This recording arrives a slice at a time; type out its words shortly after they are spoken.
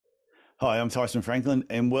Hi, I'm Tyson Franklin,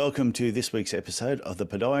 and welcome to this week's episode of the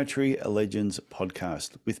Podiatry Legends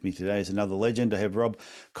podcast. With me today is another legend. I have Rob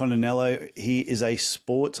Conenello. He is a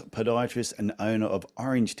sports podiatrist and owner of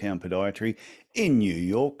Orangetown Podiatry in New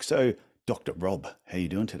York. So, Dr. Rob, how are you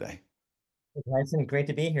doing today? Hey, Tyson, great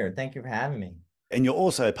to be here. Thank you for having me. And you're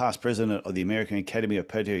also past president of the American Academy of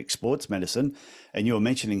Podiatric Sports Medicine, and you were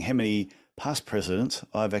mentioning how many past presidents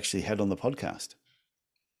I've actually had on the podcast.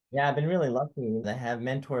 Yeah, I've been really lucky to have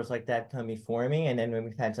mentors like that come before me, and then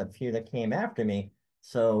we've had a few that came after me.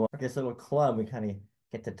 So this little club, we kind of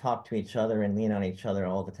get to talk to each other and lean on each other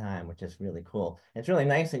all the time, which is really cool. It's really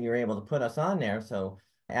nice that you were able to put us on there. So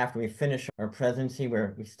after we finish our presidency,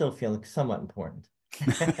 we still feel like somewhat important.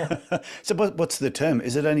 So, what's the term?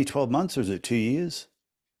 Is it only 12 months or is it 2 years?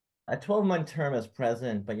 A 12-month term as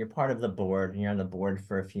president, but you're part of the board and you're on the board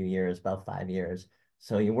for a few years, about 5 years.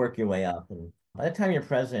 So you work your way up. And by the time you're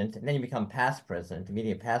president, and then you become past president,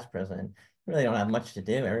 immediate past president, you really don't have much to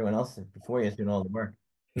do. Everyone else before you is doing all the work.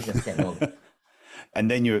 You're just getting all And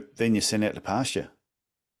then you're sent out to pasture.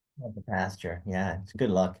 the pasture. Yeah, it's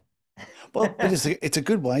good luck. Well, but it's a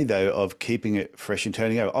good way though of keeping it fresh and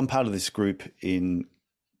turning over. I'm part of this group in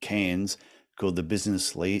Cairns called the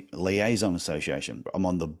Business Liaison Association. I'm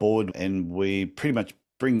on the board, and we pretty much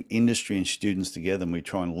bring industry and students together, and we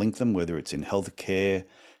try and link them, whether it's in healthcare,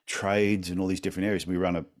 trades, and all these different areas. We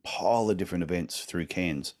run a pile of different events through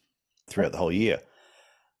Cairns throughout the whole year.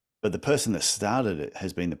 But the person that started it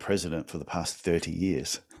has been the president for the past 30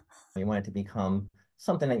 years. You want it to become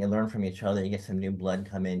something that you learn from each other. You get some new blood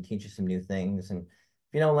come in, teach you some new things. And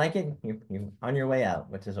if you don't like it, you're on your way out,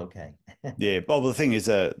 which is okay. Yeah, well, the thing is,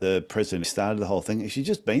 the president started the whole thing. She's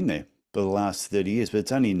just been there for the last 30 years, but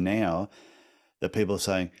it's only now that people are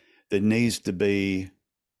saying there needs to be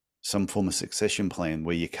some form of succession plan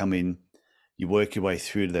where you come in, you work your way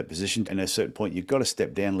through to that position, and at a certain point, you've got to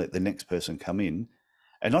step down, let the next person come in.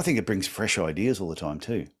 And I think it brings fresh ideas all the time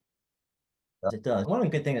too. It does. One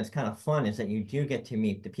good thing that's kind of fun is that you do get to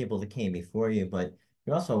meet the people that came before you, but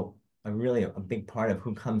you're also a big part of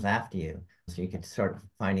who comes after you. So you can start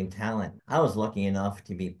finding talent. I was lucky enough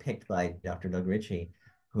to be picked by Dr. Doug Ritchie,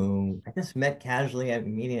 who I just met casually at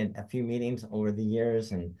a few meetings over the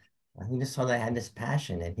years, and he just saw that I had this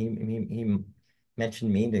passion, and he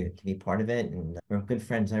mentioned me to be part of it, and we're good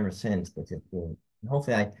friends ever since. Which is cool. And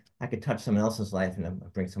hopefully, I could touch someone else's life and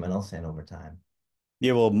bring someone else in over time.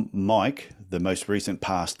 Yeah, well, Mike, the most recent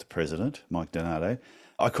past president, Mike Donato,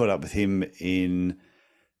 I caught up with him in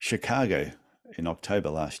Chicago in October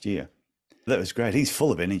last year. That was great. He's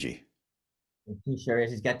full of energy. He sure is.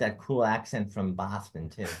 He's got that cool accent from Boston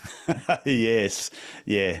too. Yes.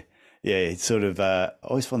 Yeah. Yeah. It's sort of, I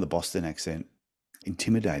always find the Boston accent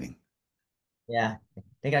intimidating. Yeah,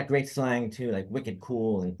 they got great slang too, like wicked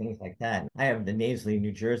cool and things like that. I have the nasally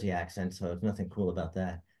New Jersey accent, so there's nothing cool about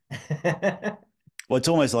that. Well, it's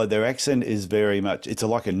almost like their accent is very much, it's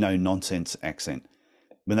like a no nonsense accent.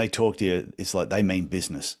 When they talk to you, it's like they mean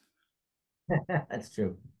business, That's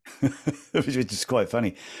true. which is quite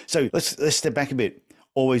funny. So let's step back a bit.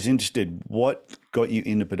 Always interested. What got you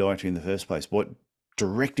into podiatry in the first place? What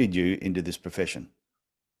directed you into this profession?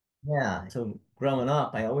 Yeah. So growing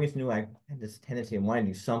up, I always knew I had this tendency of wanting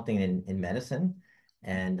to do something in medicine.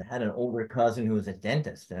 And I had an older cousin who was a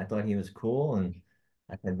dentist, and I thought he was cool. And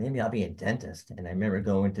I said, maybe I'll be a dentist. And I remember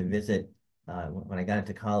going to visit when I got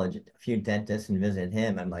into college, a few dentists and visit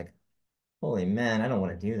him. I'm like, holy man, I don't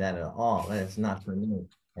want to do that at all. That is not for me.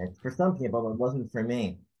 And for some people, it wasn't for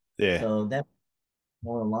me. Yeah. So that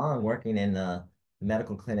more along working in the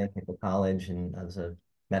medical clinic at the college and as a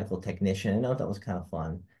medical technician. I know that was kind of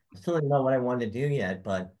fun. I still didn't know what I wanted to do yet,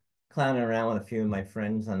 but clowning around with a few of my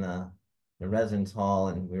friends on the residence hall,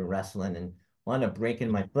 and we were wrestling and wound up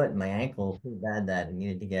breaking my foot and my ankle pretty bad that I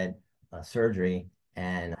needed to get surgery.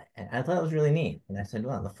 And I thought it was really neat. And I said,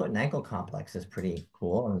 well, the foot and ankle complex is pretty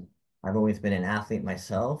cool. And I've always been an athlete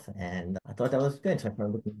myself, and I thought that was good. So I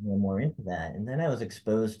started looking more into that. And then I was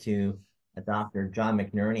exposed to a doctor, John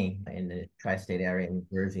McNerney, in the tri-state area in New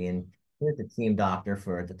Jersey. And he was the team doctor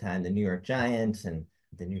for, at the time, the New York Giants and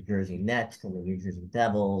the New Jersey Nets and the New Jersey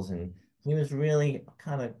Devils. And he was really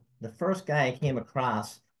kind of the first guy I came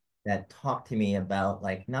across that talked to me about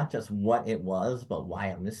like not just what it was, but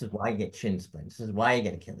why. This is why you get shin splints. This is why you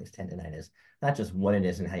get Achilles tendonitis, not just what it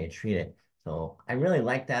is and how you treat it. So I really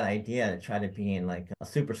like that idea to try to be in like a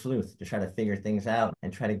super sleuth to try to figure things out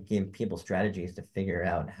and try to give people strategies to figure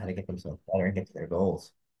out how to get themselves better and get to their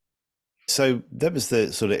goals. So that was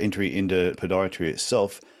the sort of entry into podiatry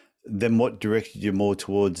itself. Then what directed you more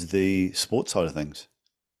towards the sports side of things?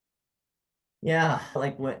 Yeah,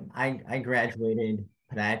 like when I graduated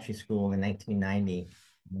podiatry school in 1990,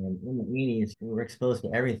 And in the 80s, we were exposed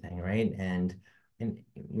to everything, right? And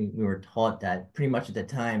we were taught that pretty much at the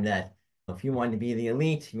time that if you wanted to be the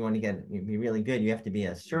elite, you want to be really good, you have to be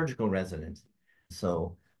a surgical resident.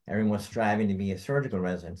 So everyone was striving to be a surgical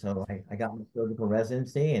resident. So I got my surgical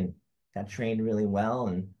residency and got trained really well.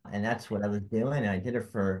 And that's what I was doing. And I did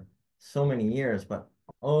it for so many years, but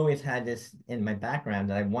always had this in my background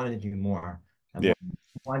that I wanted to do more. I Yeah.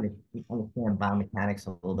 wanted to understand biomechanics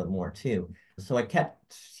a little bit more too. So I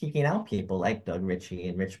kept seeking out people like Doug Ritchie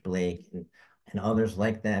and Rich Blake and others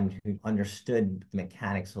like them who understood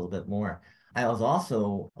mechanics a little bit more. I was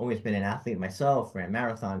also always been an athlete myself, ran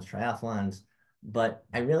marathons, triathlons, but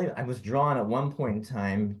I was drawn at one point in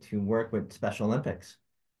time to work with Special Olympics.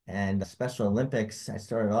 And Special Olympics, I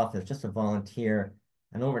started off as just a volunteer,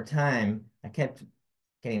 and over time, I kept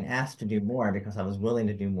getting asked to do more because I was willing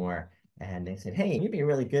to do more. And they said, "Hey, you'd be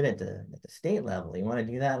really good at the state level. You want to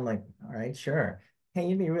do that?" I'm like, "All right, sure." "Hey,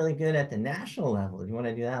 you'd be really good at the national level. You want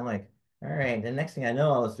to do that?" I'm like, "All right." The next thing I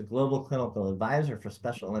know, I was the global clinical advisor for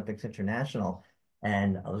Special Olympics International,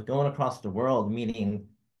 and I was going across the world meeting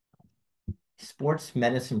sports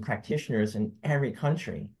medicine practitioners in every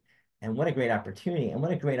country. And what a great opportunity. And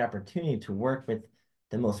what a great opportunity to work with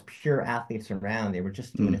the most pure athletes around. They were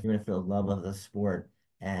just doing Mm. it for the love of the sport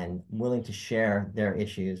and willing to share their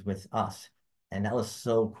issues with us. And that was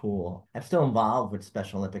so cool. I'm still involved with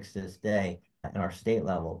Special Olympics to this day at our state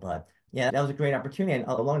level. But yeah, that was a great opportunity. And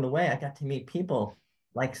along the way, I got to meet people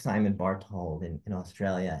like Simon Barthold in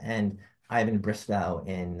Australia and Ivan Bristow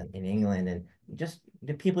in England. And just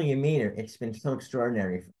the people you meet it's been so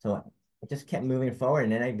extraordinary. So I just kept moving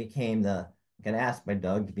forward, and then got asked by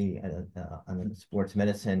Doug to be on the sports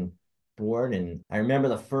medicine board. And I remember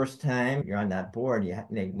the first time you're on that board,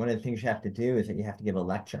 one of the things you have to do is that you have to give a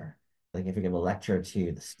lecture. Like if you give a lecture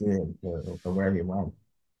to the students or wherever you went.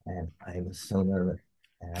 And I was so nervous.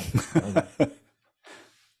 And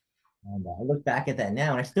I look back at that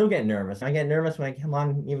now and I still get nervous. I get nervous when I come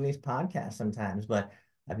on even these podcasts sometimes, but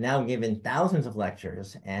I've now given thousands of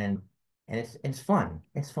lectures and it's fun.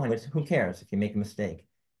 It's fun. Who cares if you make a mistake?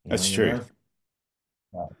 That's You true. learn.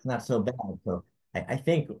 It's not so bad. So I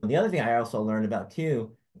think the other thing I also learned about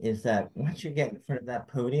too is that once you get in front of that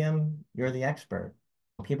podium, you're the expert.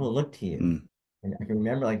 People look to you. Mm. And I can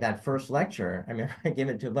remember like that first lecture. I remember I gave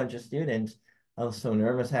it to a bunch of students. I was so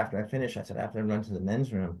nervous after I finished. I said, I have to run to the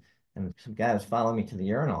men's room. And some guy was following me to the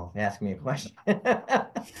urinal, asking me a question.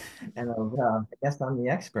 And I guess I'm the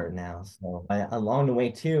expert now. So along the way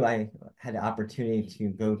too, I had the opportunity to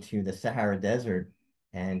go to the Sahara Desert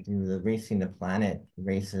and do the Racing the Planet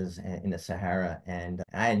races in the Sahara. And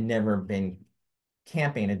I had never been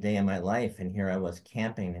camping a day in my life. And here I was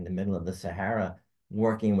camping in the middle of the Sahara,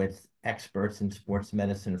 working with experts in sports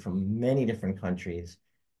medicine from many different countries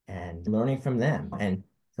and learning from them. And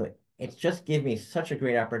so it's just given me such a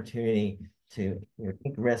great opportunity to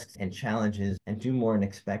take risks and challenges and do more than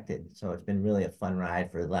expected. So it's been really a fun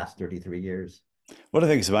ride for the last 33 years. What I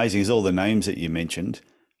think is amazing is all the names that you mentioned.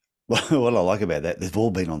 What I like about that, they've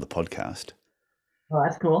all been on the podcast. Oh,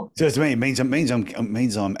 that's cool. So to me, it means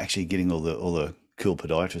I'm actually getting all the cool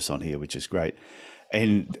podiatrists on here, which is great.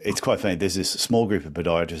 And it's quite funny. There's this small group of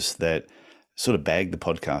podiatrists that sort of bag the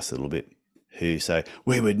podcast a little bit, who say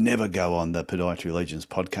we would never go on the Podiatry Legends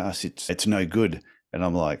podcast. It's no good. And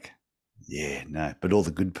I'm like, yeah, no. But all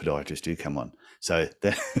the good podiatrists do come on. So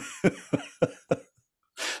that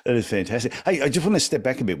that is fantastic. Hey, I just want to step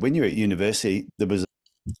back a bit. When you were at university, there was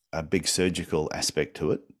a big surgical aspect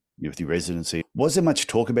to it with your residency. Was there much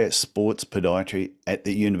talk about sports podiatry at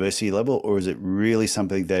the university level, or is it really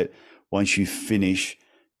something that once you finish,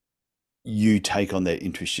 you take on that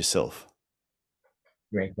interest yourself?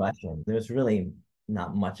 Great question. There's really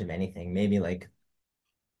not much of anything, maybe like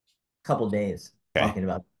a couple days Okay. talking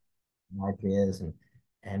about podiatry is.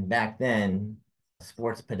 And back then,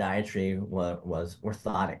 sports podiatry was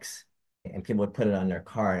orthotics. And people would put it on their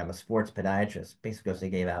card. I'm a sports podiatrist, basically because they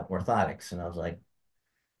gave out orthotics. And I was like,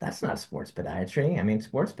 that's not sports podiatry. I mean,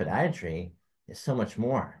 sports podiatry is so much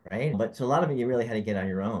more, right? But so a lot of it you really had to get on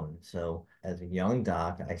your own. So as a young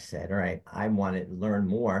doc, I said, all right, I wanted to learn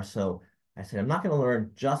more. So I said, I'm not going to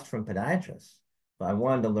learn just from podiatrists, but I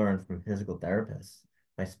wanted to learn from physical therapists.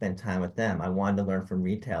 I spent time with them. I wanted to learn from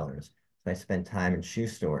retailers. So I spent time in shoe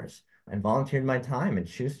stores and volunteered my time in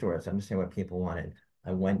shoe stores, understand what people wanted.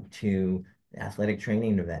 I went to athletic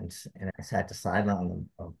training events and I sat to sideline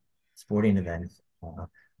of sporting events.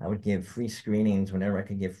 I would give free screenings whenever I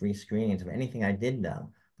could give free screenings of anything I did know.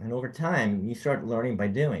 And over time, you start learning by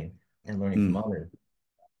doing and learning from Mm. others.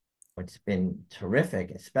 It's been terrific,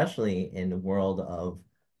 especially in the world of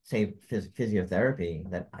say physiotherapy,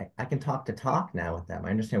 that I can talk to talk now with them. I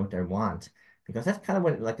understand what they want because that's kind of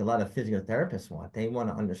what like a lot of physiotherapists want. They want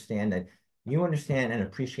to understand that you understand and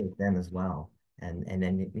appreciate them as well. And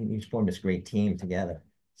then you form this great team together.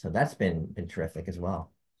 So that's been terrific as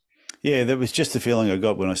well. Yeah, that was just the feeling I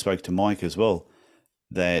got when I spoke to Mike as well,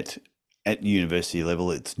 that at university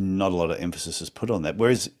level, it's not a lot of emphasis is put on that.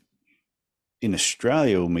 Whereas in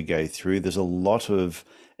Australia, when we go through, there's a lot of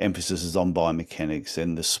emphasis is on biomechanics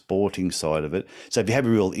and the sporting side of it. So if you have a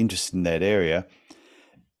real interest in that area,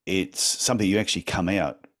 it's something you actually come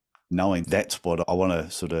out knowing that's what I want to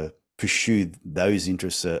sort of pursue those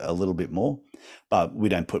interests a little bit more. But we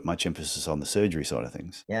don't put much emphasis on the surgery side of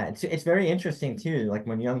things. Yeah, it's very interesting too. Like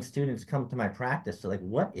when young students come to my practice, they're like,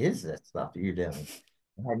 "What is this stuff that you're doing?"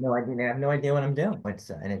 I had no idea. I have no idea what I'm doing.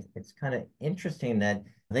 It's kind of interesting that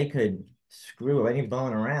they could screw any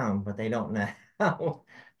bone around, but they don't know how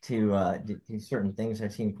to do certain things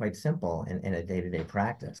that seem quite simple in a day-to-day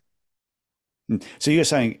practice. So you're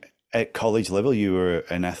saying at college level you were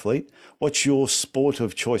an athlete. What's your sport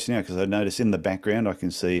of choice now? Because I notice in the background I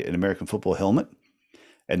can see an American football helmet,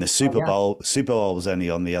 and the Oh yeah. Super Bowl was only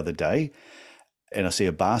on the other day, and I see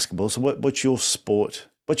a basketball. So what's your sport?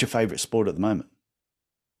 What's your favorite sport at the moment?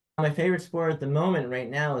 My favorite sport at the moment right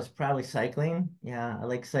now is probably cycling. Yeah, I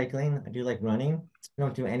like cycling. I do like running. I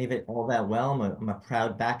don't do any of it all that well. I'm a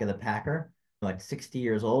proud back of the packer. I'm like 60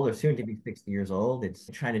 years old or soon to be 60 years old. It's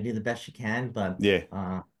trying to do the best you can. But Yeah,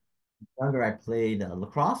 younger, I played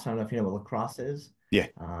lacrosse. I don't know if you know what lacrosse is. yeah.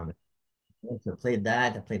 Um, so I played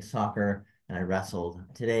that. I played soccer and I wrestled.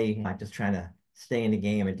 Today, I'm just trying to stay in the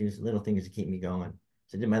game and do little things to keep me going.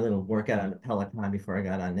 So I did my little workout on the Peloton before I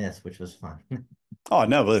got on this, which was fun. Oh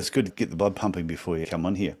no, well it's good to get the blood pumping before you come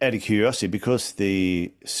on here. Out of curiosity, because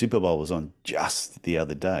the Super Bowl was on just the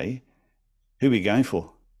other day, who are we going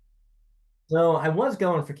for? So I was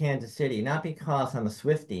going for Kansas City, not because I'm a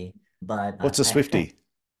Swiftie, but What's a Swifty?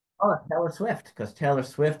 oh, Taylor Swift, because Taylor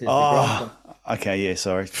Swift is the girlfriend. Oh, okay, yeah,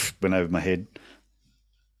 sorry. Went over my head.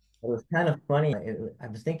 It was kind of funny. I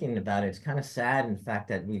was thinking about it. It's kind of sad, in fact,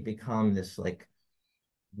 that we've become this like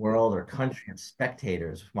world or country of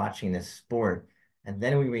spectators watching this sport. And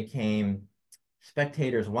then we became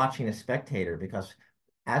spectators watching a spectator because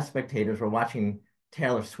as spectators, we're watching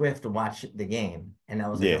Taylor Swift to watch the game. And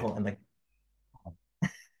that was like the Yeah. whole, and like,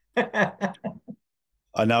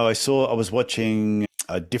 I know I was watching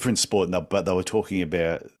a different sport, but they were talking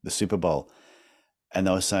about the Super Bowl. And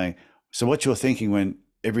they were saying, so what you're thinking when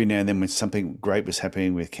every now and then when something great was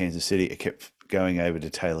happening with Kansas City, it kept going over to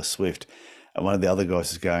Taylor Swift. And one of the other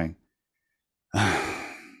guys is going,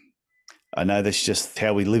 I know that's just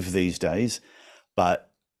how we live these days,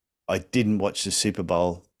 but I didn't watch the Super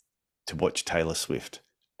Bowl to watch Taylor Swift.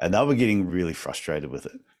 And they were getting really frustrated with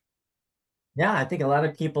it. yeah, I think a lot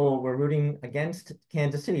of people were rooting against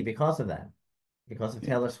Kansas City because of that, because of Yeah.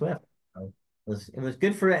 Taylor Swift. So it was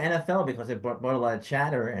good for the NFL because it brought a lot of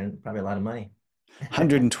chatter and probably a lot of money.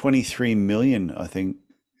 123 million, I think,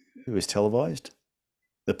 it was televised.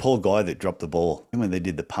 The poor guy that dropped the ball when they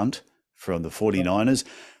did the punt from the 49ers,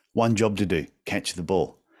 one job to do, catch the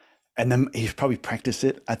ball. And then he's probably practiced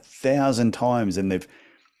it 1,000 times and they've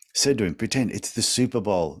said to him, pretend it's the Super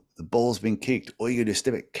Bowl. The ball's been kicked. All you got to do is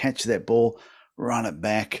step it, catch that ball, run it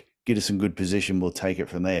back, get us in good position. We'll take it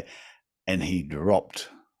from there. And he dropped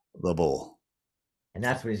the ball. And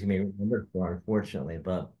that's what he's gonna be remembered for, unfortunately.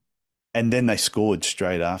 But And then they scored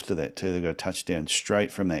straight after that too. They got a touchdown straight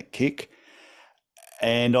from that kick.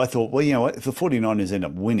 And I thought, well, you know what? If the 49ers end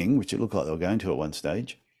up winning, which it looked like they were going to at one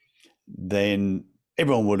stage, then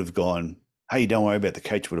everyone would have gone, hey, don't worry about it. The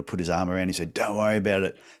coach would have put his arm around. He said, don't worry about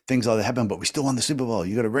it. Things like that happen, but we still won the Super Bowl.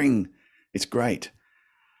 You got a ring. It's great.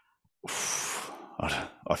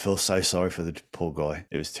 I feel so sorry for the poor guy.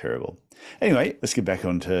 It was terrible. Anyway, let's get back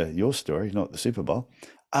on to your story, not the Super Bowl.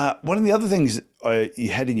 One of the other things you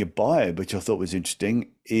had in your bio, which I thought was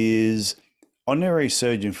interesting, is honorary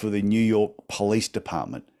surgeon for the New York Police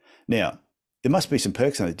Department. Now, there must be some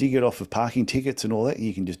perks on it. Do you get off of parking tickets and all that?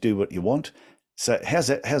 You can just do what you want. So how's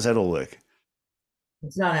that all work?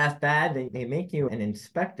 it's not half bad. They make you an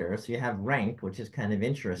inspector, so you have rank, which is kind of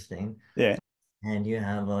interesting. Yeah. And you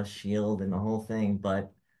have a shield and the whole thing,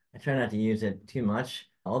 but I try not to use it too much.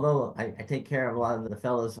 Although I take care of a lot of the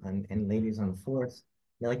fellas and ladies on the force.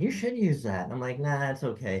 They're like, you should use that. I'm like, nah, it's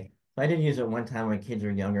okay. So I did use it one time when kids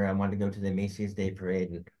were younger. I wanted to go to the Macy's Day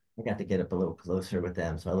Parade and I got to get up a little closer with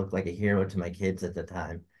them. So I looked like a hero to my kids at the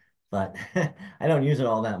time. But I don't use it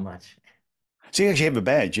all that much. So you actually have a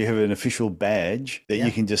badge. You have an official badge that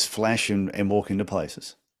you Yeah, can just flash and walk into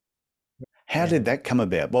places. How yeah. did that come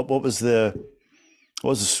about? What was the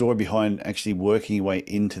What was the story behind actually working your way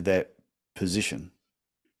into that position?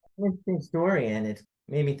 Interesting story, and it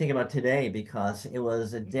made me think about today because it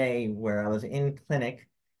was a day where I was in clinic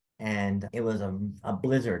and it was a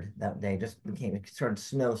blizzard that day. Just became it started to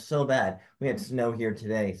snow so bad. We had snow here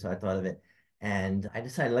today, so I thought of it. And I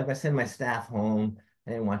decided, like I send my staff home.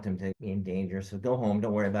 I didn't want them to be in danger. So go home,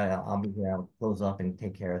 don't worry about it. I'll be here, I'll close up and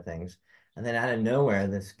take care of things. And then out of nowhere,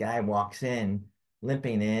 this guy walks in,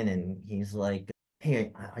 limping in, and he's like,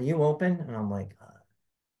 "Hey, are you open?" And I'm like,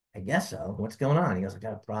 I guess so. What's going on? He goes, I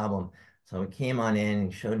got a problem. So he came on in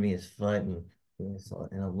and showed me his foot, and he was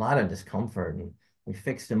in a lot of discomfort. And we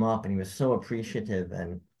fixed him up, and he was so appreciative.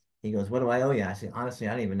 And he goes, what do I owe you? I said, honestly,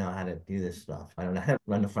 I don't even know how to do this stuff. I don't know how to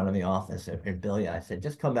run the front of the office and bill you. I said,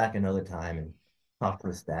 just come back another time and talk to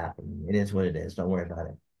the staff. And it is what it is. Don't worry about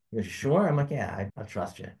it. He goes, sure? I'm like, yeah, I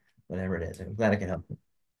trust you, whatever it is. I'm glad I could help you.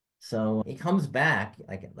 So he comes back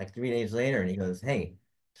like 3 days later and he goes, hey,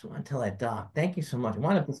 just want to tell that doc, thank you so much.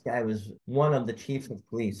 One of this guy was one of the chiefs of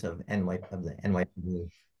police of the NYPD.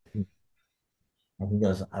 And he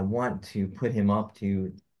goes, I want to put him up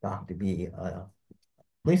to doc to be a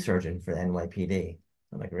police surgeon for the NYPD.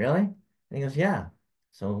 I'm like, really? And he goes, yeah.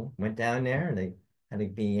 So went down there and they had to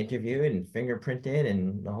be interviewed and fingerprinted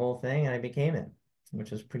and the whole thing, and I became it,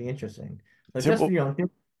 which was pretty interesting. But So, just, well, you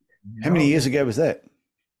how many know, years just ago was that?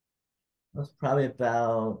 That was probably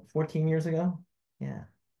about 14 years ago. Yeah.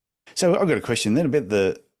 So I've got a question then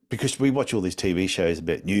about because we watch all these TV shows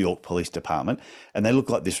about New York Police Department and they look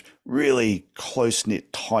like this really close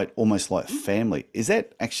knit, tight, almost like family. Is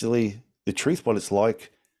that actually the truth, what it's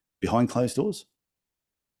like behind closed doors?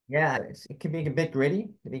 Yeah, it can be a bit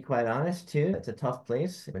gritty, to be quite honest, too. It's a tough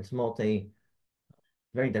place. It's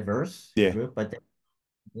very diverse Yeah. group, but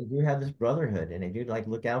they do have this brotherhood and they do like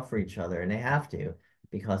look out for each other and they have to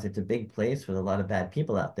because it's a big place with a lot of bad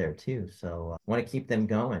people out there too. So I want to keep them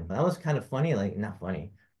going. That was kind of funny, like not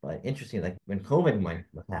funny, but interesting. Like when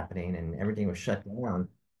was happening and everything was shut down,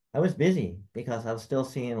 I was busy because I was still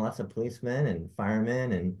seeing lots of policemen and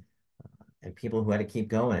firemen and people who had to keep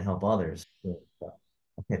going and help others. So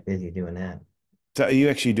I kept busy doing that. So are you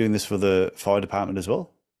actually doing this for the fire department as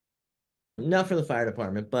well? Not for the fire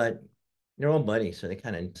department, but they're all buddies, so they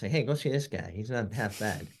kind of say, "Hey, go see this guy. He's not half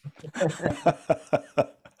bad."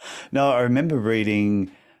 No, I remember reading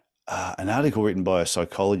an article written by a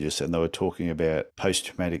psychologist and they were talking about post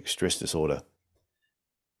traumatic stress disorder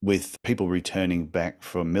with people returning back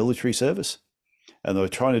from military service. And they were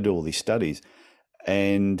trying to do all these studies.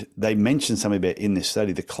 And they mentioned something about in this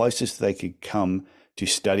study, the closest they could come to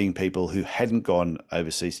studying people who hadn't gone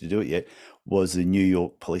overseas to do it yet was the New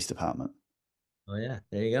York Police Department. Oh yeah,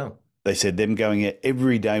 there you go. They said them going out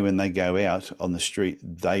every day when they go out on the street,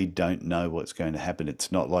 they don't know what's going to happen.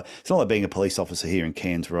 It's not like being a police officer here in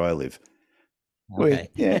Cairns where I live. Where Okay.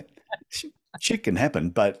 yeah, shit can happen,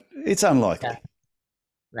 but it's Yeah, unlikely.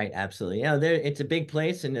 right, absolutely. Yeah, it's a big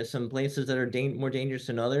place, and there's some places that are more dangerous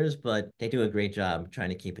than others, but they do a great job trying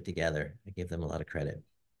to keep it together. I give them a lot of credit.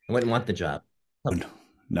 I wouldn't want the job.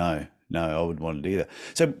 No, no, I wouldn't want it either.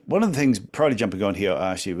 So one of the things prior to jumping on here,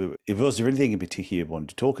 I asked you if was there anything in particular you wanted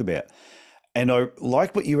to talk about, and I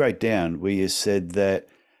like what you wrote down where you said that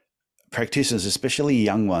practitioners, especially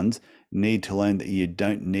young ones, need to learn that you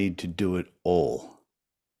don't need to do it all.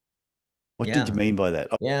 What did you Yeah. mean by that?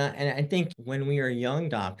 Yeah, and I think when we are young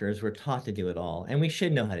doctors, we're taught to do it all, and we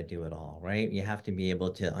should know how to do it all, right? You have to be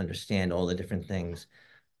able to understand all the different things.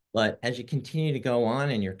 But as you continue to go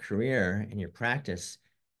on in your career and your practice,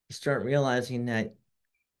 you start realizing that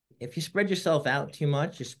if you spread yourself out too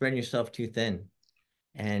much, you spread yourself too thin,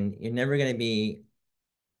 and you're never going to be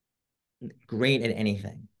great at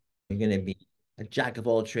anything. You're going to be a jack of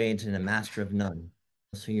all trades and a master of none.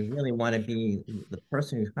 So you really want to be the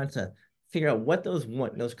person who's trying to figure out what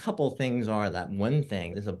those couple things are, that one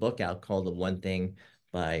thing. There's a book out called The One Thing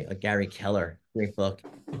by Gary Keller, great book.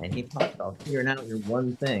 And he talks about figuring out your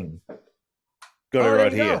one thing. Got it Oh, there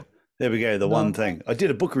right you go. here. There we go. The one No, thing I did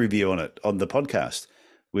a book review on it on the podcast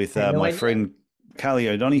with I had no my idea. friend Carly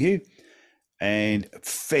O'Donoghue, and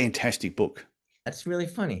fantastic book. That's really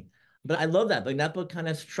funny. But I love that. But that book kind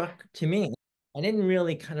of struck to me. I didn't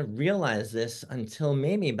really kind of realize this until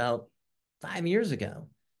maybe about 5 years ago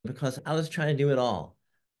because I was trying to do it all.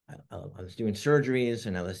 I was doing surgeries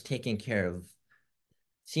and I was taking care of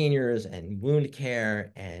seniors and wound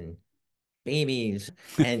care and babies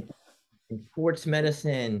and sports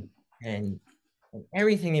medicine and, and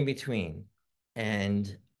everything in between.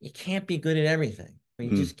 And you can't be good at everything. You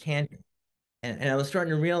Mm. just can't. And I was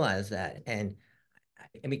starting to realize that. And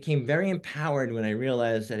I became very empowered when I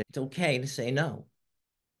realized that it's okay to say no.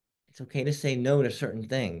 It's okay to say no to certain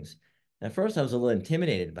things. At first, I was a little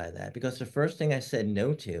intimidated by that because the first thing I said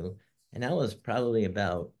no to, and that was probably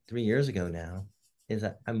about 3 years ago now, is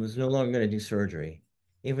that I was no longer going to do surgery.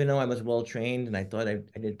 Even though I was well trained and I thought I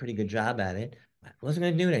did a pretty good job at it, I wasn't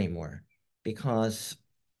going to do it anymore because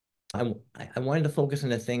I wanted to focus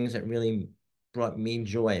on the things that really brought me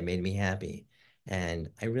joy, made me happy. And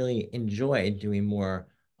I really enjoyed doing more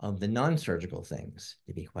of the non-surgical things,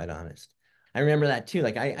 to be quite honest. I remember that too.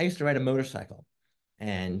 Like I used to ride a motorcycle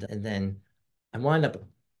and then I wound up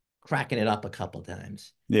cracking it up a couple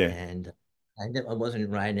times. Yeah. And I wasn't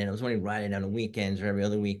riding it. I was only riding on the weekends or every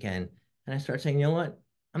other weekend. And I started saying, you know what?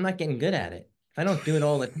 I'm not getting good at it. If I don't do it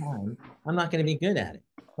all the time, I'm not going to be good at it.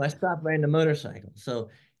 So I stopped riding the motorcycle. So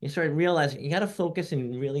you start realizing you got to focus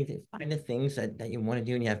and really find the things that you want to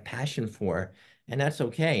do and you have passion for. And that's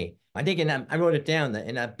okay. I think in that, I wrote it down that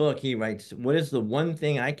in that book, he writes, what is the one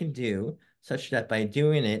thing I can do such that by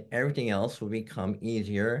doing it, everything else will become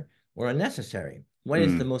easier or unnecessary? What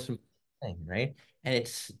is the Mm. most important thing, right? And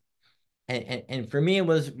it's and for me, it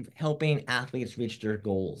was helping athletes reach their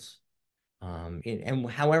goals. And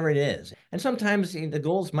however it is. And sometimes the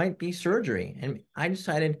goals might be surgery. And I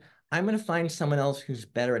decided I'm going to find someone else who's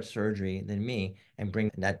better at surgery than me and bring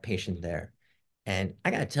that patient there. And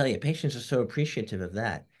I got to tell you, patients are so appreciative of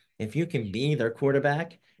that. If you can be their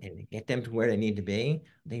quarterback and get them to where they need to be,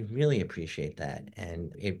 they really appreciate that.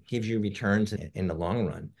 And it gives you returns in the long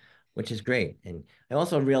run, which is great. And I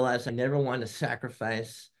also realized I never wanted to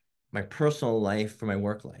sacrifice my personal life for my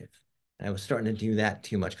work life. And I was starting to do that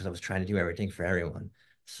too much because I was trying to do everything for everyone.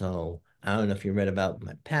 So I don't know if you read about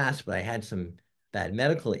my past, but I had some bad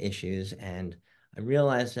medical issues, and I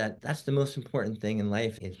realized that that's the most important thing in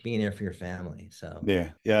life is being there for your family. So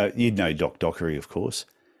Yeah. Yeah. You'd know Doc Dockery, of course.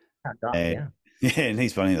 And yeah, yeah, and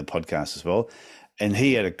he's running the podcast as well. And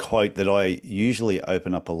he had a quote that I usually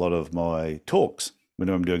open up a lot of my talks when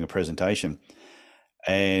I'm doing a presentation.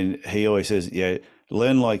 And he always says, yeah,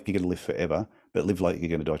 learn like you're going to live forever, but live like you're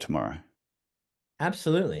going to die tomorrow.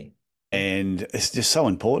 absolutely. And it's just so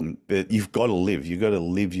important. But you've got to live. You've got to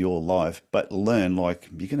live your life, but learn like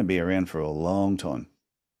you're going to be around for a long time.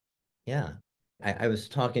 Yeah. I was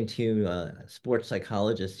talking to a sports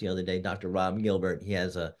psychologist the other day, Dr. Rob Gilbert. He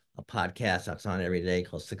has a podcast that's on every day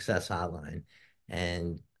called Success Hotline.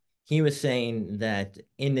 And he was saying that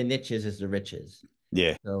in the niches is the riches.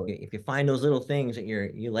 Yeah. So if you find those little things that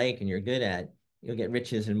you like and you're good at, you'll get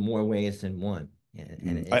riches in more ways than one.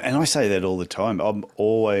 And And I say that all the time. I'm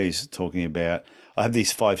always talking about, I have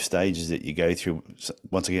these 5 stages that you go through.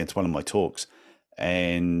 Once again, it's one of my talks.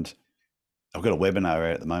 And I've got a webinar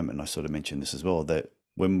out at the moment, and I sort of mentioned this as well, that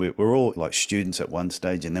when we're all like students at one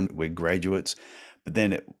stage and then we're graduates, but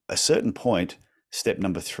then at a certain point, step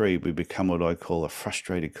number 3, we become what I call a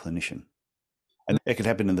frustrated clinician. And it could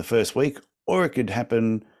happen in the first week or it could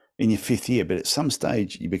happen in your 5th year, but at some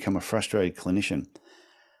stage you become a frustrated clinician.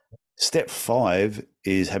 Step 5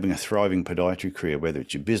 is having a thriving podiatry career, whether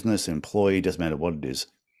it's your business, employee, doesn't matter what it is.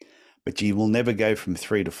 But you will never go from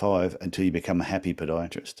 3 to 5 until you become a happy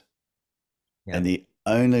podiatrist. yeah, And the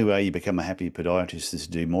only way you become a happy podiatrist is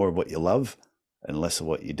to do more of what you love and less of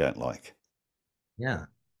what you don't like. yeah.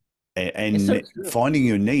 It's so And true. finding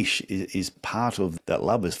your niche is part of that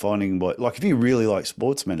love, is finding what, like if you really like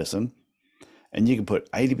sports medicine and you can put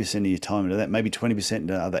 80% of your time into that, maybe 20%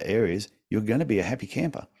 into other areas, you're going to be a happy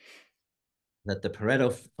camper. That the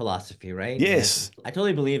Pareto philosophy, right? And that's Yes. I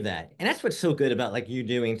totally believe that. And that's what's so good about like you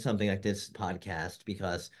doing something like this podcast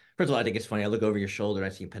because first of all, I think it's funny. I look over your shoulder, I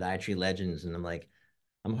see podiatry legends, and I'm like,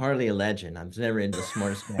 I'm hardly a legend. I was never the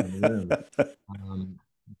smartest guy in the room. Um,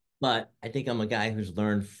 but I think I'm a guy who's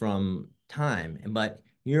learned from time. But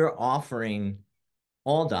you're offering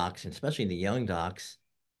all docs, and especially the young docs,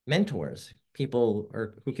 mentors, people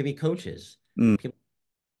or who can be coaches, Mm, people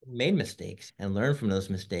who made mistakes and learn from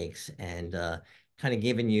those mistakes, and kind of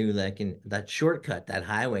giving you like that shortcut, that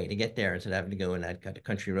highway to get there instead of having to go in that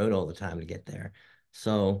country road all the time to get there.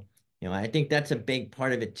 So, I think that's a big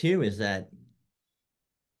part of it too, is that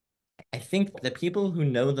I think the people who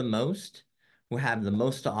know the most, who have the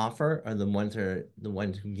most to offer, are the ones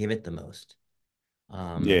who give it the most.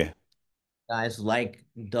 Um, yeah. Guys like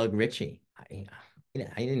Doug Ritchie. I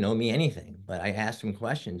didn't know me anything, but I asked him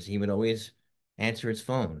questions. He would always answer his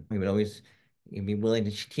phone. He'd be willing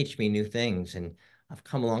to teach me new things. And I've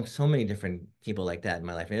come along so many different people like that in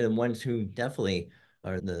my life. They're the ones who definitely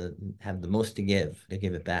have the most to give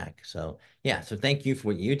it back. So yeah, so thank you for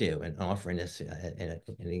what you do and offering this in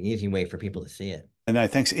an easy way for people to see it. And no,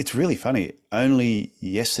 thanks. It's really funny. Only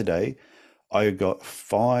yesterday, I got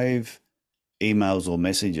 5 emails or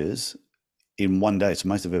messages in one day. It's the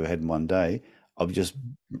most I've ever had in one day of just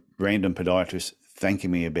random podiatrists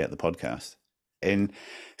thanking me about the podcast. And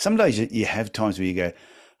some days you have times where you go,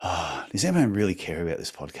 oh, does anyone really care about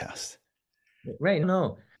this podcast? Right.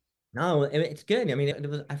 No, it's good. I mean, it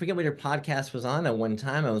was, I forget what your podcast was on at one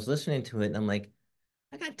time. I was listening to it and I'm like,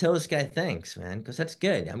 I got to tell this guy thanks, man, because that's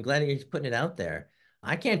good. I'm glad he's putting it out there.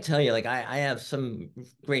 I can't tell you, like, I have some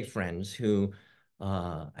great friends who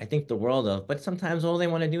I think the world of, but sometimes all they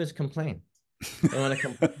want to do is complain. They want to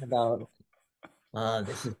complain about,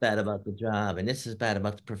 this is bad about the job, and this is bad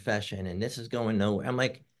about the profession, and this is going nowhere. I'm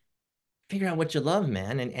like, figure out what you love,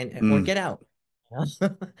 man, and or Mm, get out.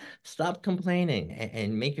 Stop complaining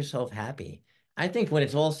and make yourself happy. I think when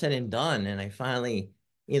it's all said and done, and I finally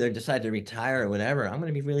either decide to retire or whatever, I'm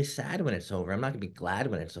going to be really sad when it's over. I'm not going to be glad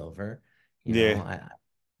when it's over. yeah.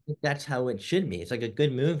 I think that's how it should be. It's like a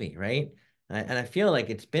good movie, right? And I feel like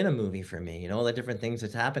it's been a movie for me. All the different things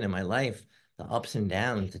that's happened in my life, the ups and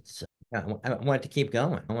downs. I want it to keep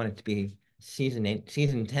going. I want it to be season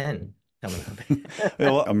 10 coming up.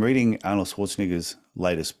 Well, I'm reading Arnold Schwarzenegger's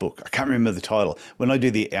latest book. I can't remember the title. When I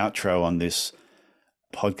do the outro on this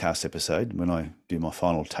podcast episode, when I do my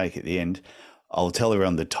final take at the end, I'll tell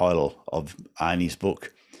everyone the title of Arnie's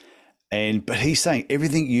book. But he's saying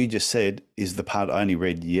everything you just said is the part I only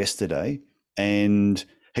read yesterday. And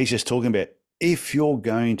he's just talking about if you're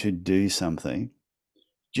going to do something,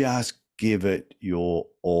 just give it your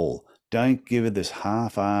all. Don't give it this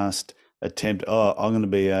half-assed attempt. Oh, I'm going to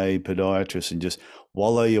be a podiatrist and just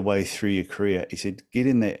wallow your way through your career. He said, get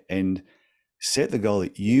in there and set the goal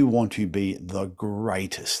that you want to be the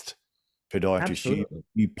greatest podiatrist Absolutely.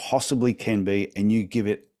 you possibly can be, and you give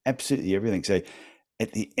it absolutely everything. So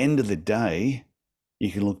at the end of the day,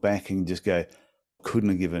 you can look back and just go, couldn't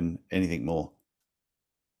have given anything more.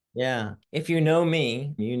 Yeah. If you know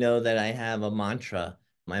me, you know that I have a mantra.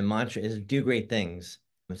 My mantra is do great things.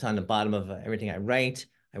 It's on the bottom of everything I write.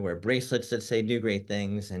 I wear bracelets that say do great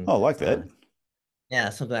things. Oh, And I like that. yeah,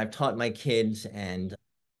 something I've taught my kids. And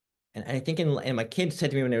I think and my kids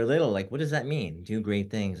said to me when they were little, like, what does that mean? Do great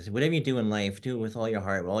things. I said, whatever you do in life, do it with all your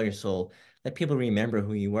heart, with all your soul. Let people remember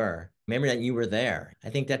who you were. Remember that you were there. I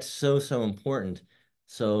think that's so, so important.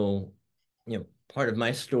 So, part of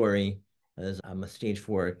my story is I'm a stage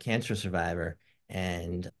 4 cancer survivor.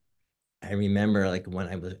 And I remember like when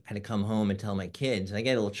had to come home and tell my kids, and I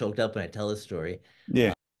get a little choked up when I tell this story.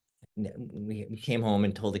 Yeah. We came home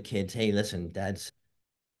and told the kids, hey, listen, Dad's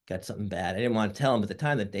got something bad. I didn't want to tell them at the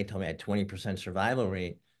time that they told me I had 20% survival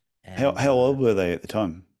rate. And How old were they at the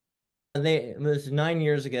time? it was 9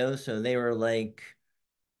 years ago, so they were like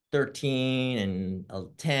 13 and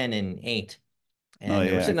 10 and 8. Oh, And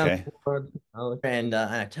they were yeah. sitting on Okay. the floor, and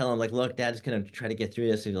I tell them like, look, Dad's gonna try to get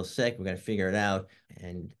through this. He's sick. We're gonna figure it out.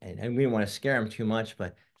 And we didn't want to scare him too much,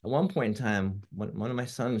 but at one point in time, one of my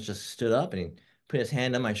sons just stood up and he put his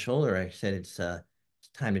hand on my shoulder. I said, it's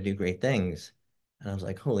time to do great things. And I was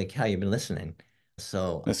like, holy cow, you've been listening.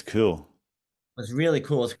 So That's cool. was really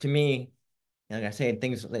cool. To me, like I say,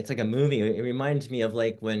 things it's like a movie. It reminds me of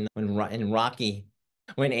like when in Rocky,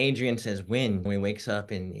 when Adrian says win when he wakes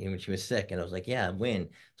up and when she was sick, and I was like, yeah, win.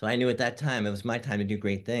 So I knew at that time it was my time to do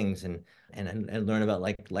great things and learn about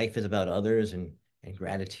like life is about others and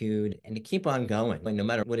gratitude and to keep on going, like no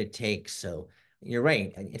matter what it takes. So you're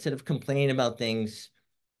right. Instead of complaining about things,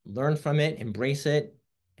 learn from it, embrace it,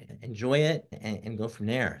 enjoy it, and go from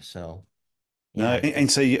there. So No, yeah,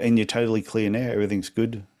 and so you're totally clear now. Everything's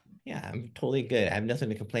good. yeah, I'm totally good. I have nothing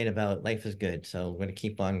to complain about. Life is good. So I'm going to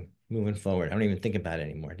keep on moving forward. I don't even think about it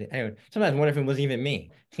anymore. Sometimes I wonder if it was even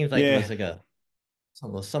me. Seems like it Yeah. was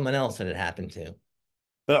like someone else that it happened to.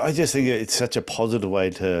 But I just think it's such a positive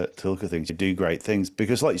way to look at things, to do great things.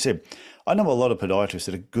 Because, like you said, I know a lot of podiatrists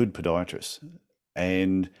that are good podiatrists,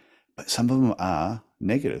 but some of them are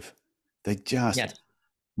negative. They just, Yes.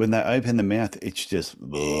 when they open the mouth, it's just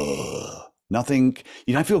ugh, nothing.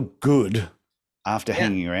 You don't feel good after Yeah.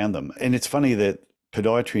 hanging around them. And it's funny that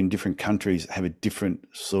podiatry in different countries have a different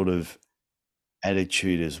sort of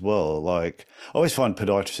attitude as well. Like, I always find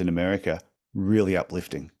podiatrists in America really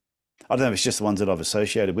uplifting. I don't know if it's just the ones that I've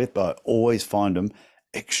associated with, but I always find them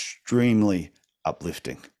extremely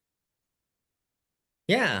uplifting.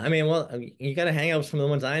 Yeah. I mean, well, you got to hang out with some of the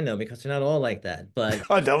ones I know because they're not all like that. But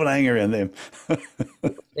I don't want to hang around them.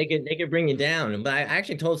 they could bring you down. But I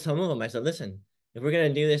actually told some of them, I said, listen, if we're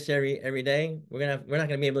gonna do this every day, we're not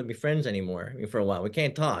gonna be able to be friends anymore. I mean, for a while. We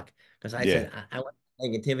can't talk because I Yeah. said I want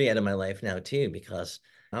negativity out of my life now too because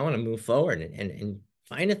I want to move forward and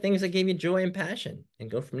find the things that give you joy and passion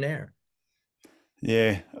and go from there.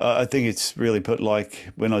 Yeah. I think it's really put, like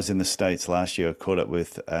when I was in the States last year, I caught up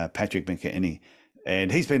with Patrick McEnany,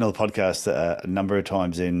 and he's been on the podcast a number of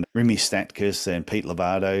times in Remy Statkus and Pete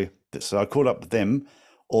Lovato. So I caught up with them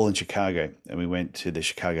all in Chicago, and we went to the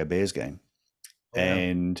Chicago Bears game. Wow.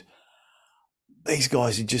 And these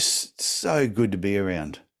guys are just so good to be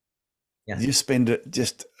around. Yes. You spend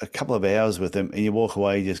just a couple of hours with them, and you walk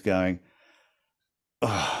away just going,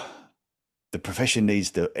 "Oh, the profession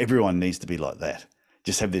everyone needs to be like that.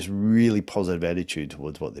 Just have this really positive attitude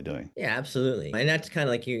towards what they're doing." Yeah, absolutely. And that's kind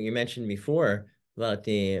of like you mentioned before about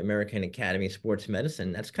the American Academy of Sports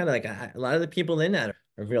Medicine. That's kind of like a lot of the people in that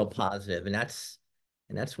are real positive, and that's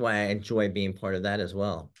why I enjoy being part of that as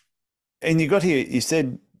well. And you got here, you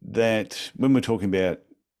said that when we're talking about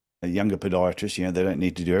a younger podiatrist, they don't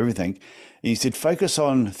need to do everything. You said focus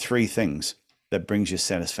on three things that brings you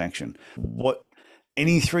satisfaction. What,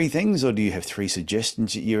 any three things, or do you have three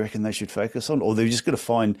suggestions that you reckon they should focus on? Or they've just got to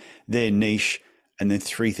find their niche and then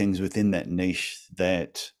three things within that niche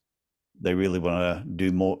that they really want to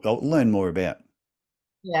do more, or learn more about?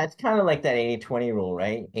 Yeah, it's kind of like that 80-20 rule,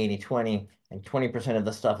 right? 80-20, and 20% of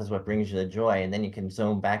the stuff is what brings you the joy. And then you can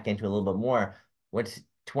zone back into a little bit more. What's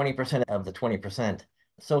 20% of the 20%?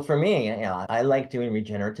 So for me, I like doing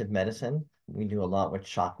regenerative medicine. We do a lot with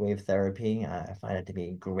shockwave therapy. I find it to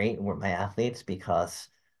be great with my athletes because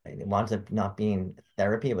it winds up not being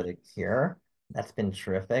therapy, but a cure. That's been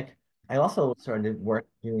terrific. I also started work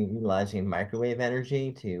doing utilizing microwave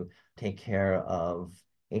energy to take care of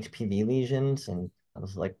HPV lesions, and I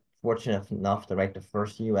was like fortunate enough to write the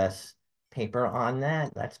first US paper on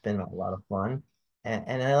that. That's been a lot of fun.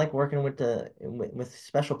 And I like working with with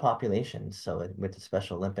special populations, so with the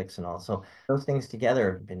Special Olympics and all. So those things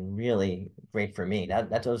together have been really great for me.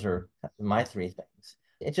 That those are my three things.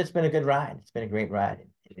 It's just been a good ride. It's been a great ride.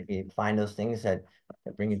 And if you find those things that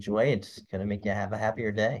bring you joy, it's gonna make you have a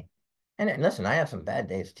happier day. And listen, I have some bad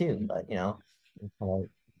days too, but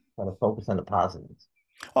try to focus on the positives.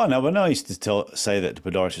 Oh no, but I used to say that to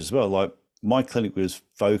podiatrists as well. Like my clinic was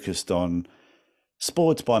focused on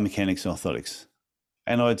sports, biomechanics, and orthotics.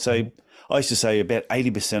 And Mhm. I used to say about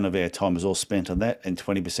 80% of our time was all spent on that, and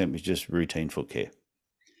 20% was just routine foot care.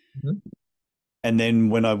 Mhm. And then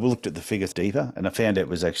when I looked at the figures deeper, and I found out it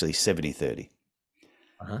was actually 70-30.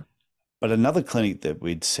 Uh-huh. But another clinic that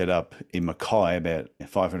we'd set up in Mackay, about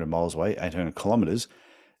 500 miles away, 800 kilometers,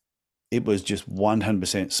 it was just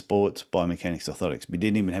 100% sports, biomechanics, orthotics. We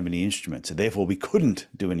didn't even have any instruments. So therefore, we couldn't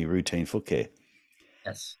do any routine foot care.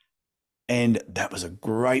 Yes. And that was a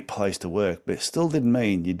great place to work, but it still didn't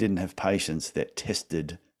mean you didn't have patients that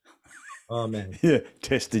tested, Oh man. yeah,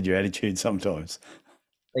 tested your attitude sometimes.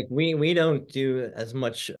 Like we don't do as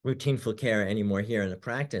much routine full care anymore here in the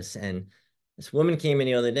practice. And this woman came in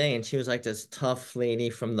the other day and she was like this tough lady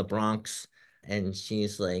from the Bronx. And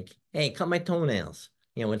she's like, hey, cut my toenails,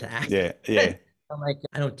 with the Yeah, accent. yeah. I'm like,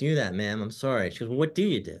 I don't do that, ma'am. I'm sorry. She goes, well, what do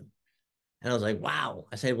you do? And I was like, wow.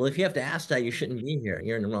 I said, well, if you have to ask that, you shouldn't be here.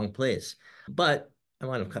 You're in the wrong place. But I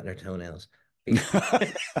wound up cutting her toenails.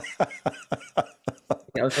 I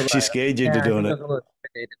was She like, scared you into yeah, I doing think I it. was a little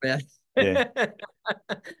Yeah. intimidated, man.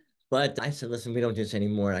 But I said, listen, we don't do this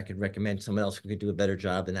anymore. I could recommend someone else who could do a better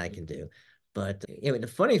job than I can do. But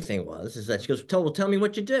the funny thing is that she goes, tell me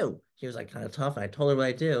what you do. She was like kind of tough. And I told her what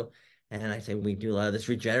I do. And I said, we do a lot of this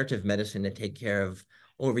regenerative medicine to take care of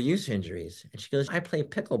overuse injuries. And she goes, I play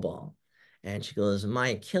pickleball. And she goes, my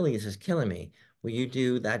Achilles is killing me. Will you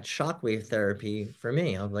do that shockwave therapy for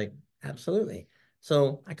me? I was like, absolutely.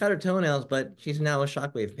 So I cut her toenails, but she's now a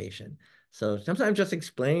shockwave patient. So sometimes just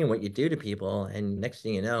explaining what you do to people, and next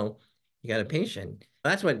thing you know, you got a patient.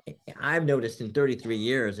 That's what I've noticed in 33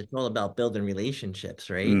 years. It's all about building relationships,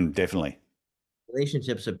 right? Definitely.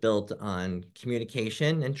 Relationships are built on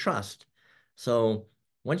communication and trust. So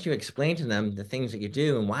once you explain to them the things that you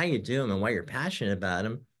do and why you do them and why you're passionate about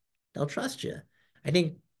them, they'll trust you. I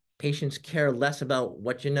think patients care less about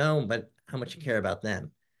what you know, but how much you care about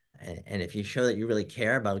them. And if you show that you really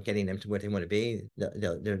care about getting them to where they want to be,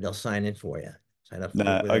 they'll sign in for you, sign up No,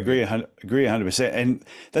 I whatever you. agree. Agree 100%. And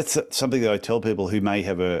that's something that I tell people who may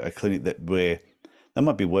have a clinic that where they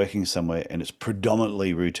might be working somewhere and it's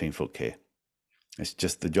predominantly routine foot care. It's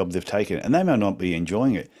just the job they've taken, and they may not be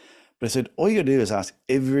enjoying it. But I said, all you got to do is ask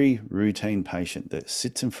every routine patient that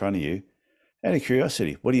sits in front of you, out of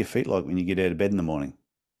curiosity, what are your feet like when you get out of bed in the morning?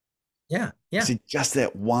 Yeah, I yeah, said, just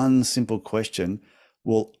that one simple question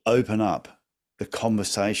will open up the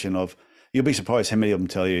conversation of, you'll be surprised how many of them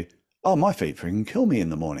tell you, oh, my feet freaking kill me in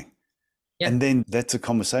the morning. yeah. And then that's a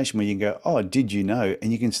conversation where you can go, oh, did you know?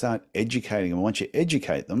 And you can start educating them. Once you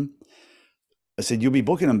educate them, I said, you'll be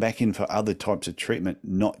booking them back in for other types of treatment,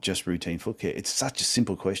 not just routine foot care. It's such a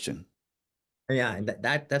simple question. Yeah, and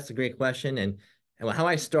that's a great question. And how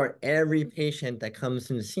I start every patient that comes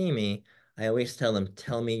in to see me, I always tell them,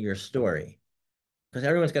 tell me your story. because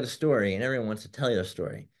everyone's got a story and everyone wants to tell you their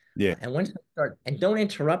story. Yeah. And once they start, and don't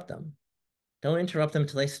interrupt them. Don't interrupt them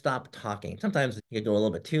until they stop talking. Sometimes you could go a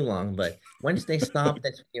little bit too long, but once they stop,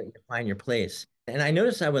 that's when you find your place. And I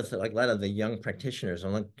noticed that with like a lot of the young practitioners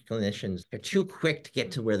and clinicians, they're too quick to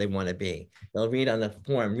get to where they want to be. They'll read on the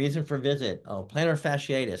form, reason for visit. Oh, plantar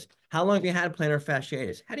fasciitis. How long have you had plantar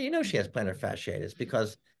fasciitis? How do you know she has plantar fasciitis?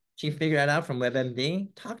 Because she figured that out from WebMD.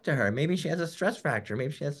 Talk to her. Maybe she has a stress fracture.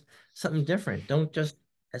 Maybe she has something different. Don't just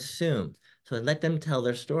assume. So let them tell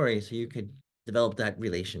their story so you could develop that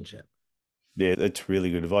relationship. Yeah, that's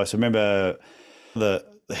really good advice. I remember the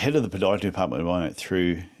head of the podiatry department I went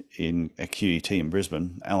through in a QET in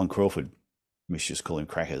Brisbane, Alan Crawford, we should just call him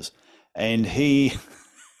Crackers. And he,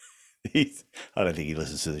 I don't think he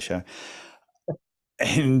listens to the show.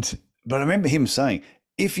 But I remember him saying,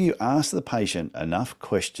 if you ask the patient enough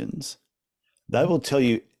questions, they will tell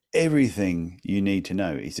you everything you need to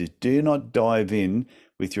know. He says, do not dive in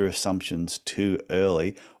with your assumptions too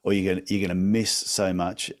early, or you're going to miss so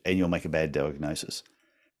much and you'll make a bad diagnosis.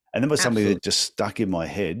 And that was something Absolutely. that just stuck in my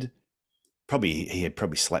head. Probably he had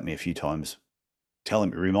probably slapped me a few times,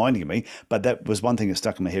 reminding me. But that was one thing that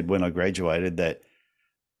stuck in my head when I graduated. That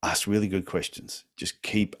ask really good questions. Just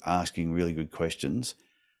keep asking really good questions,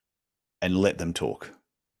 and let them talk,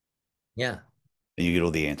 Yeah. and you get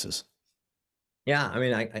all the answers. Yeah. I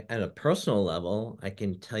mean, at a personal level, I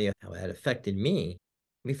can tell you how it affected me.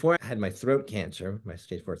 Before I had my throat cancer, my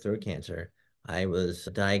stage 4 throat cancer, I was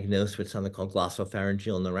diagnosed with something called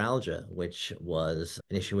glossopharyngeal neuralgia, which was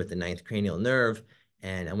an issue with the ninth cranial nerve.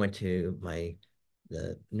 And I went to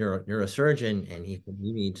the neurosurgeon, and he said,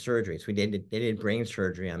 you need surgery. So they did brain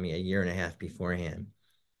surgery on me a year and a half beforehand.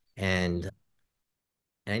 And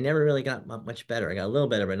I never really got much better. I got a little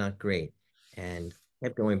better, but not great. And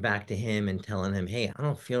kept going back to him and telling him, "Hey, I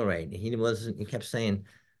don't feel right." And he wasn't. He kept saying,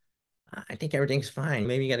 "I think everything's fine.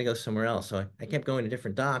 Maybe you got to go somewhere else." So I kept going to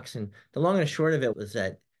different docs, and the long and short of it was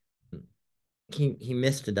that he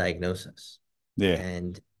missed the diagnosis. Yeah,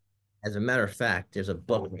 And as a matter of fact, there's a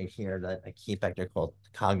book right here that I keep back there called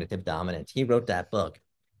Cognitive Dominance. He wrote that book,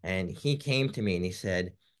 and he came to me and he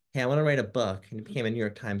said, "Hey, I want to write a book." And it became a New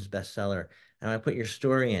York Times bestseller. And I put your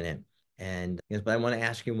story in it. And he goes, "But I want to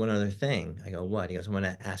ask you one other thing." I go, "What?" He goes, "I want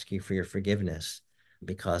to ask you for your forgiveness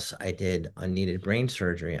because I did unneeded brain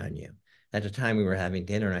surgery on you." At the time, we were having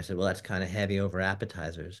dinner, and I said, "Well, that's kind of heavy over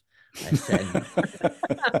appetizers." I said,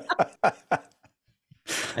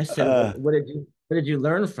 I said, uh, what did you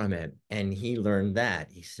learn from it? And he learned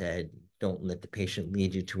that. He said, don't let the patient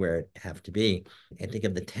lead you to where it have to be. And think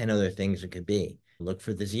of the 10 other things it could be. Look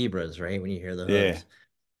for the zebras, right? When you hear the yeah. hooves.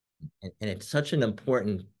 And it's such an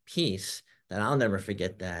important piece that I'll never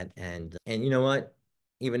forget that. And you know what?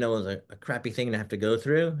 Even though it was a crappy thing to have to go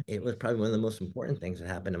through, it was probably one of the most important things that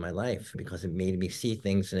happened in my life because it made me see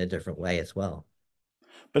things in a different way as well.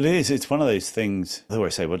 But it's one of those things. I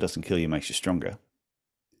always say, what doesn't kill you makes you stronger.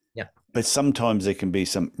 Yeah. But sometimes there can be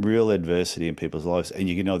some real adversity in people's lives, and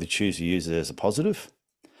you can either choose to use it as a positive,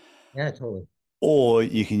 Yeah, totally. or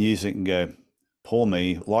you can use it and go, poor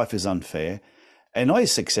me, life is unfair. And I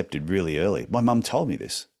just accepted really early. My mum told me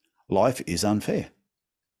this: life is unfair. Yeah.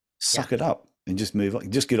 Suck it up and just move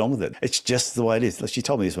on. Just get on with it. It's just the way it is. She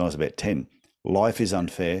told me this when I was about 10. Life is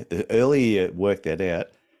unfair. The earlier you work that out,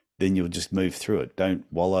 then you'll just move through it. Don't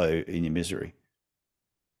wallow in your misery.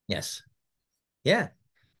 Yes. Yeah.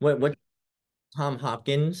 What Tom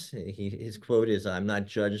Hopkins, his quote is, "I'm not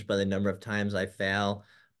judged by the number of times I fail,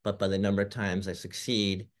 but by the number of times I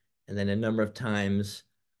succeed." And then the number of times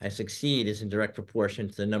I succeed is in direct proportion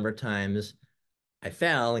to the number of times I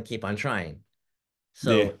fail and keep on trying. Yeah.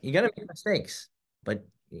 So you got to make mistakes, but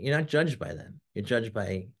you're not judged by them. You're judged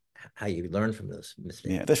by how you learn from those Yeah.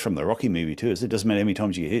 mistakes. That's from the Rocky movie too. It doesn't matter how many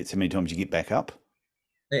times you get hit, it's how many times you get back up.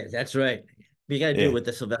 Yeah, that's right. But you got to do it Yeah. with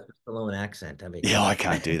the Sylvester Stallone accent. I mean, Yeah, come I on.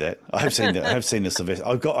 can't do that. I have seen that. I have seen the Sylvester.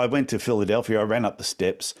 I went to Philadelphia. I ran up the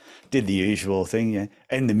steps, did the usual thing, yeah,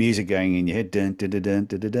 and the music going in your head, dun dun dun dun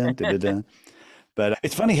dun dun dun dun. Dun. But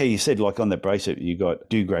it's funny how you said, like on that bracelet, you got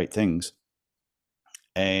do great things,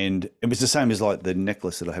 and it was the same as like the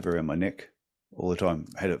necklace that I have around my neck all the time.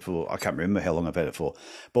 I had it for, I can't remember how long I've had it for,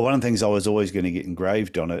 but one of the things I was always going to get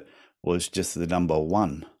engraved on it was just the number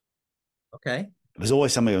one. Okay. It was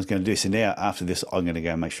always something I was going to do. So now after this, I'm going to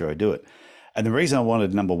go and make sure I do it. And the reason I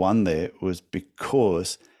wanted number one there was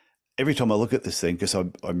because every time I look at this thing, because I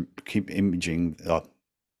keep imaging,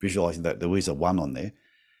 visualizing that there is a one on there,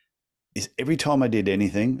 is every time I did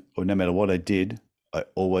anything, or no matter what I did, I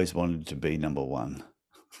always wanted to be number one.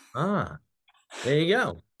 Ah, there you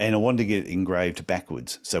go. And I wanted to get it engraved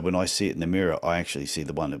backwards. So when I see it in the mirror, I actually see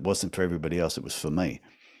the one. It wasn't for everybody else, it was for me.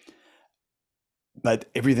 But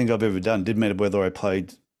everything I've ever done, didn't matter whether I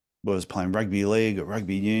was playing rugby league or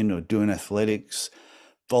rugby union or doing athletics,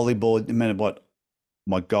 volleyball, didn't matter what,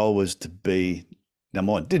 my goal was to be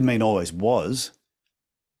number one. Didn't mean always was,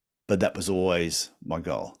 but that was always my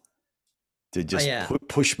goal, to Oh just yeah.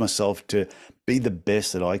 push myself to be the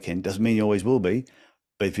best that I can. Doesn't mean you always will be,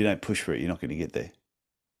 but if you don't push for it, you're not going to get there.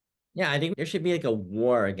 Yeah, I think there should be like a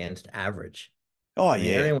war against average. Oh, I mean,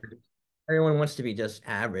 yeah. everyone wants to be just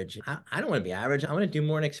average. I don't want to be average. I want to do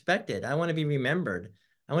more than expected. I want to be remembered.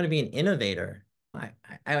 I want to be an innovator.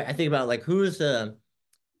 I think about like who's the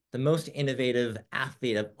most innovative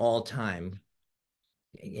athlete of all time.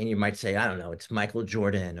 And you might say, I don't know, it's Michael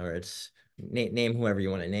Jordan or it's name whoever you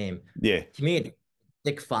want to name. Yeah. To me, it's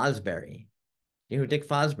Dick Fosbury. You know who Dick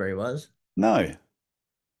Fosbury was? No.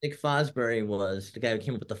 Dick Fosbury was the guy who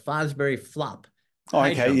came up with the Fosbury flop Oh,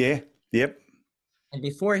 high okay. jump. Yeah. Yep. And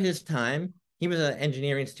before his time, he was an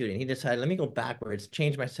engineering student. He decided, let me go backwards,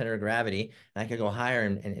 change my center of gravity, and I could go higher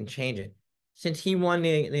and change it. Since he won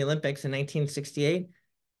the Olympics in 1968,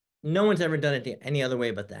 no one's ever done it any other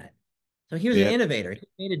way but that. So he was an Yep. innovator.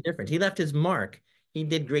 He made a difference. He left his mark. He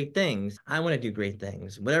did great things. I want to do great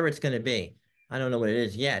things, whatever it's going to be. I don't know what it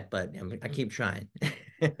is yet, but I keep trying.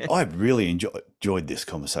 I've really enjoyed this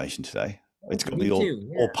conversation today. It's got me Me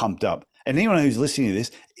too. all Yeah. pumped up. And anyone who's listening to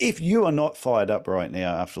this, if you are not fired up right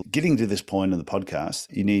now after getting to this point in the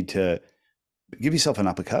podcast, you need to give yourself an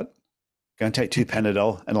uppercut, go and take 2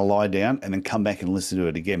 Panadol and a lie down, and then come back and listen to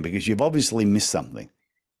it again, because you've obviously missed something.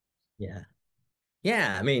 Yeah.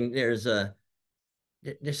 Yeah. I mean, there's so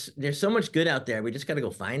much good out there. We just got to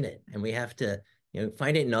go find it, and we have to,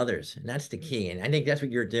 find it in others, and that's the key. And I think that's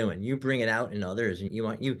what you're doing. You bring it out in others, and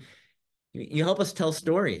you help us tell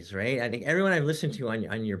stories, right? I think everyone I've listened to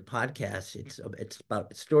on your podcast, it's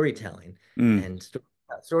about storytelling, Mm. and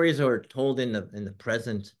stories are told in the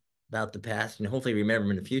present about the past, and hopefully remember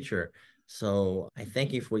in the future. So I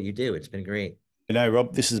thank you for what you do. It's been great. You know,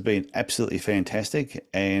 Rob, this has been absolutely fantastic.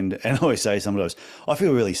 And I always say sometimes I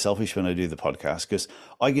feel really selfish when I do the podcast, because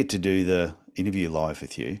I get to do the interview live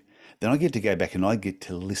with you. Then I get to go back and I get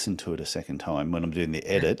to listen to it a second time when I'm doing the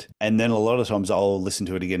edit. And then a lot of times I'll listen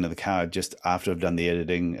to it again in the car just after I've done the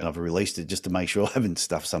editing and I've released it, just to make sure I haven't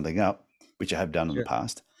stuffed something up, which I have done in the Sure.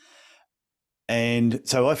 past. And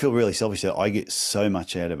so I feel really selfish that I get so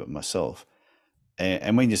much out of it myself.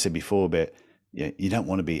 And when you said before about, yeah, you don't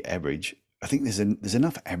want to be average, I think there's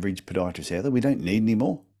enough average podiatrists out there. We don't need any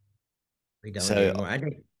more. We don't So anymore. I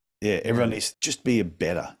think, yeah, yeah. everyone needs to just be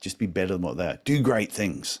better than what they are. Do great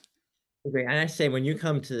things. Okay, and I say when you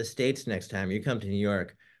come to the States next time, you come to New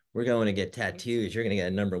York, we're going to get tattoos. You're going to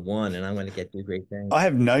get a number one, and I'm going to get do great things. I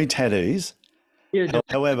have no tattoos. You do.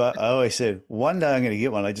 However, I always said one day I'm going to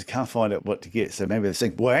get one. I just can't find out what to get. So maybe I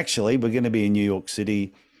think, well, actually, we're going to be in New York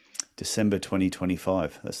City, December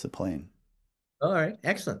 2025. That's the plan. All right,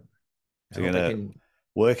 excellent. I So we're hope I going to can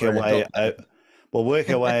work for our an way. adult. We'll work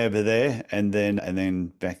our way over there, and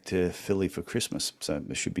then back to Philly for Christmas. So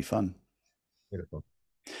it should be fun. Beautiful.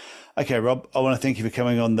 Okay, Rob, I want to thank you for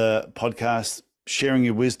coming on the podcast, sharing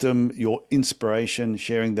your wisdom, your inspiration,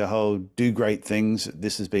 sharing the whole do great things.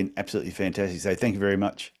 This has been absolutely fantastic. So thank you very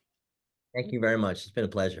much. Thank you very much. It's been a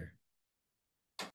pleasure.